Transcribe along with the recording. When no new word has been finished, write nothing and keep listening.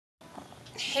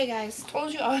Hey guys,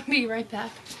 told you I would be right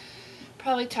back.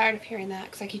 Probably tired of hearing that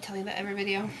because I keep telling you that every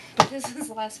video. But this is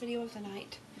the last video of the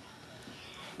night.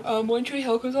 One Tree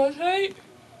Hill was last night,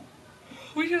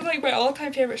 which is like my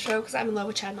all-time favorite show because I'm in love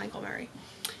with Chad Michael Murray.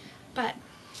 But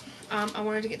I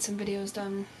wanted to get some videos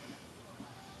done.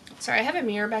 Sorry, I have a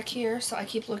mirror back here, so I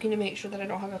keep looking to make sure that I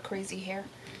don't have a crazy hair.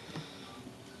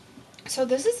 So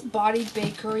this is Body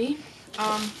Bakery.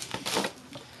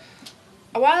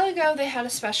 A while ago they had a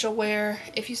special where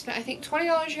if you spent, I think,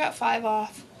 $20 you got 5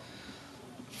 off,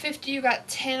 $50 you got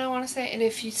 10, I want to say, and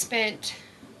if you spent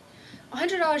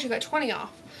 $100 you got 20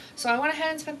 off. So I went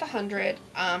ahead and spent the 100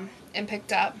 and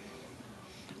picked up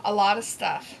a lot of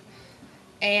stuff.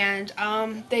 And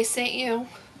they sent you,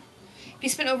 if you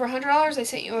spent over $100, they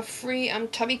sent you a free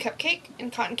tubby cupcake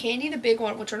and cotton candy, the big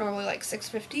one, which are normally like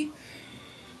 $6.50.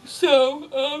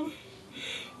 So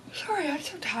sorry, I'm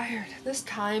so tired. This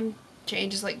time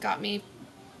change has like got me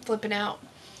flipping out.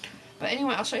 But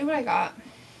anyway, I'll show you what I got.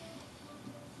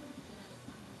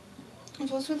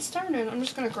 So let's get started. I'm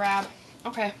just gonna grab.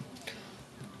 Okay.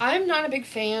 I'm not a big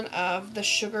fan of the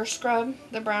sugar scrub,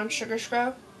 the brown sugar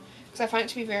scrub, because I find it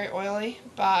to be very oily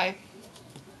by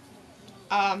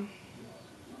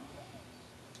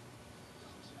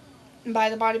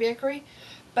the Body Bakery.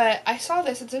 But I saw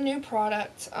this, it's a new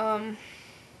product.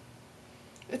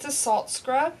 It's a salt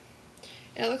scrub,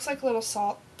 and it looks like a little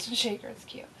salt shaker. It's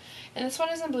cute. And this one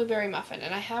is in blueberry muffin,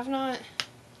 and I have not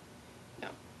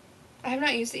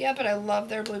used it yet, but I love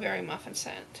their blueberry muffin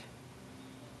scent.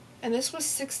 And this was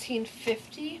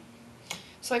 $16.50,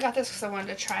 so I got this because I wanted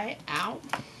to try it out.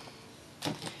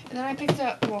 And then I picked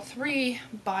up, well, 3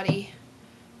 body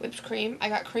whipped cream. I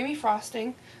got creamy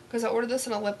frosting because I ordered this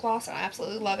in a lip gloss, and I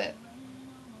absolutely love it.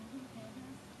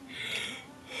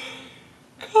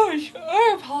 Gosh,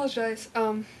 I apologize.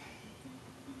 But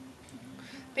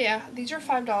yeah, these are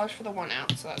 $5 for the 1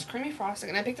 ounce, so that's creamy frosting.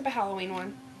 And I picked up a Halloween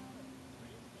one.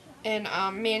 And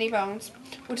Manny Bones,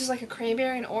 which is like a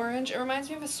cranberry and orange. It reminds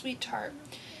me of a sweet tart.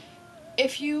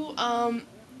 If you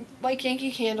like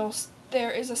Yankee Candles, there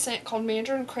is a scent called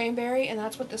mandarin cranberry, and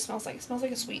that's what this smells like. It smells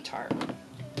like a sweet tart.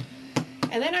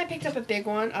 And then I picked up a big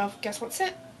one of, guess what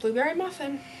scent? Blueberry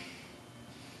muffin.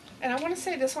 And I want to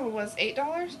say this one was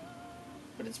 $8,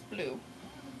 but it's blue.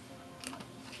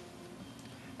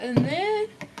 And then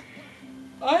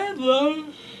I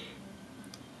love,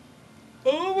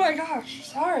 oh my gosh,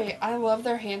 sorry, I love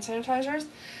their hand sanitizers.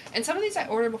 And some of these I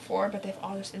ordered before, but they've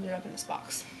all just ended up in this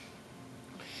box.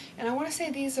 And I want to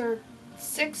say these are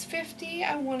 $6.50,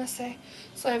 I want to say.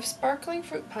 So I have sparkling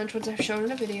fruit punch, which I've shown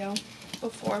in a video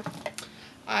before.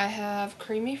 I have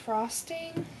creamy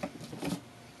frosting,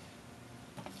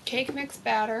 cake mix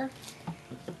batter,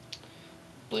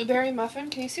 blueberry muffin.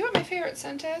 Can you see what my favorite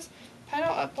scent is?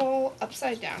 Pineapple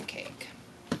upside down cake.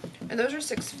 And those are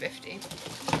 $6.50.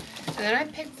 And then I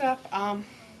picked up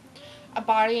a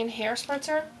body and hair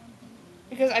spritzer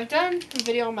because I've done a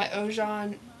video on my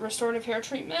Ojan restorative hair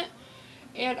treatment,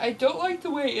 and I don't like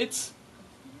the way it's,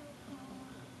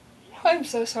 I'm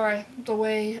so sorry, the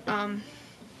way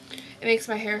it makes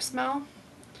my hair smell.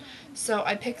 So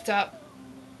I picked up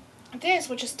this,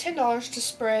 which is $10 to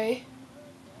spray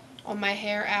on my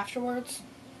hair afterwards.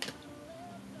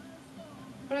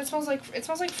 But it smells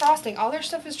like frosting. All their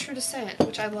stuff is true to scent,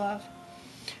 which I love.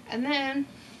 And then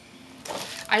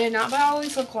I did not buy all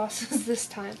these lip glosses this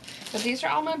time, but these are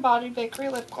all my Body Bakery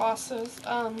lip glosses.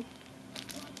 I'm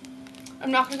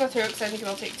not going to go through it because I think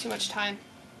it'll take too much time.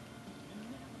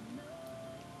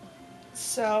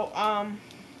 So,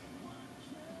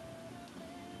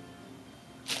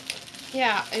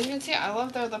 yeah, as you can see, I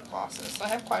love their lip glosses. So I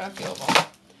have quite a few of them.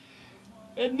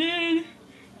 And then,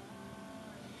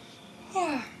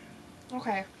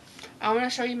 okay, I want to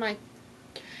show you my,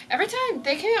 every time,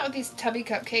 they came out with these tubby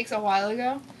cupcakes a while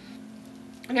ago,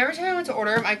 and every time I went to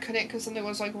order them, I couldn't because something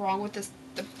was like wrong with the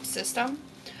system.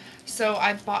 So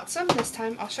I bought some this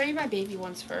time. I'll show you my baby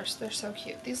ones first. They're so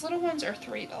cute. These little ones are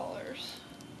 $3. It's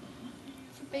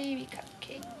a baby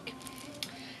cupcake.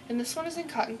 And this one is in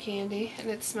cotton candy, and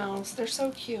it smells, they're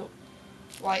so cute,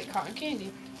 like cotton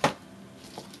candy.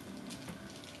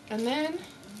 And then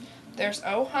there's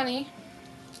Oh Honey,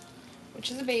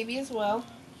 which is a baby as well.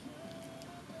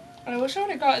 And I wish I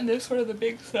would have gotten this one of the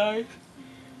big size,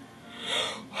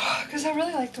 because I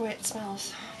really like the way it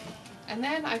smells. And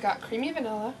then I got creamy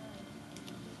vanilla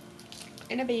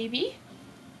and a baby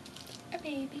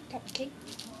cupcake.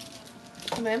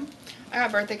 And then I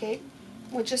got birthday cake,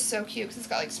 which is so cute because it's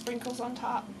got like sprinkles on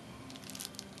top.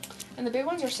 And the big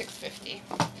ones are $6.50.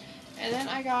 And then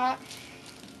I got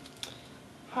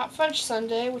hot fudge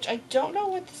sundae, which I don't know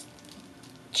what this,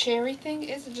 cherry thing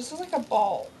is. It just looks like a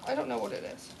ball. I don't know what it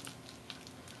is.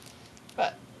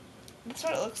 But that's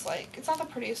what it looks like. It's not the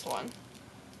prettiest one.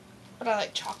 But I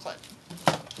like chocolate.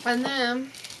 And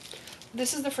then,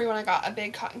 this is the free one I got. A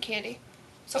big cotton candy.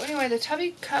 So anyway, the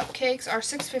tubby cupcakes are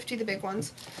 $6.50, the big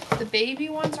ones. The baby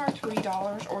ones are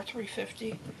 $3 or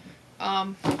 $3.50.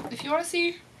 If you want to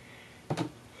see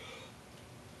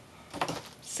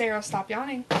Sarah stop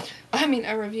yawning,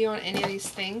 a review on any of these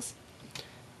things,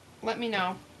 let me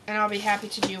know, and I'll be happy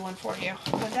to do one for you.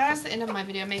 But that is the end of my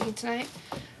video making tonight,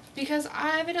 because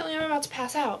I evidently am about to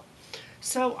pass out.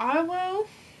 So I will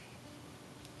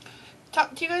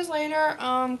talk to you guys later.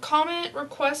 Comment,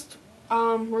 request,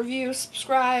 review,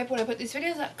 subscribe when I put these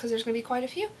videos up, because there's going to be quite a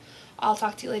few. I'll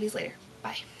talk to you ladies later.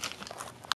 Bye.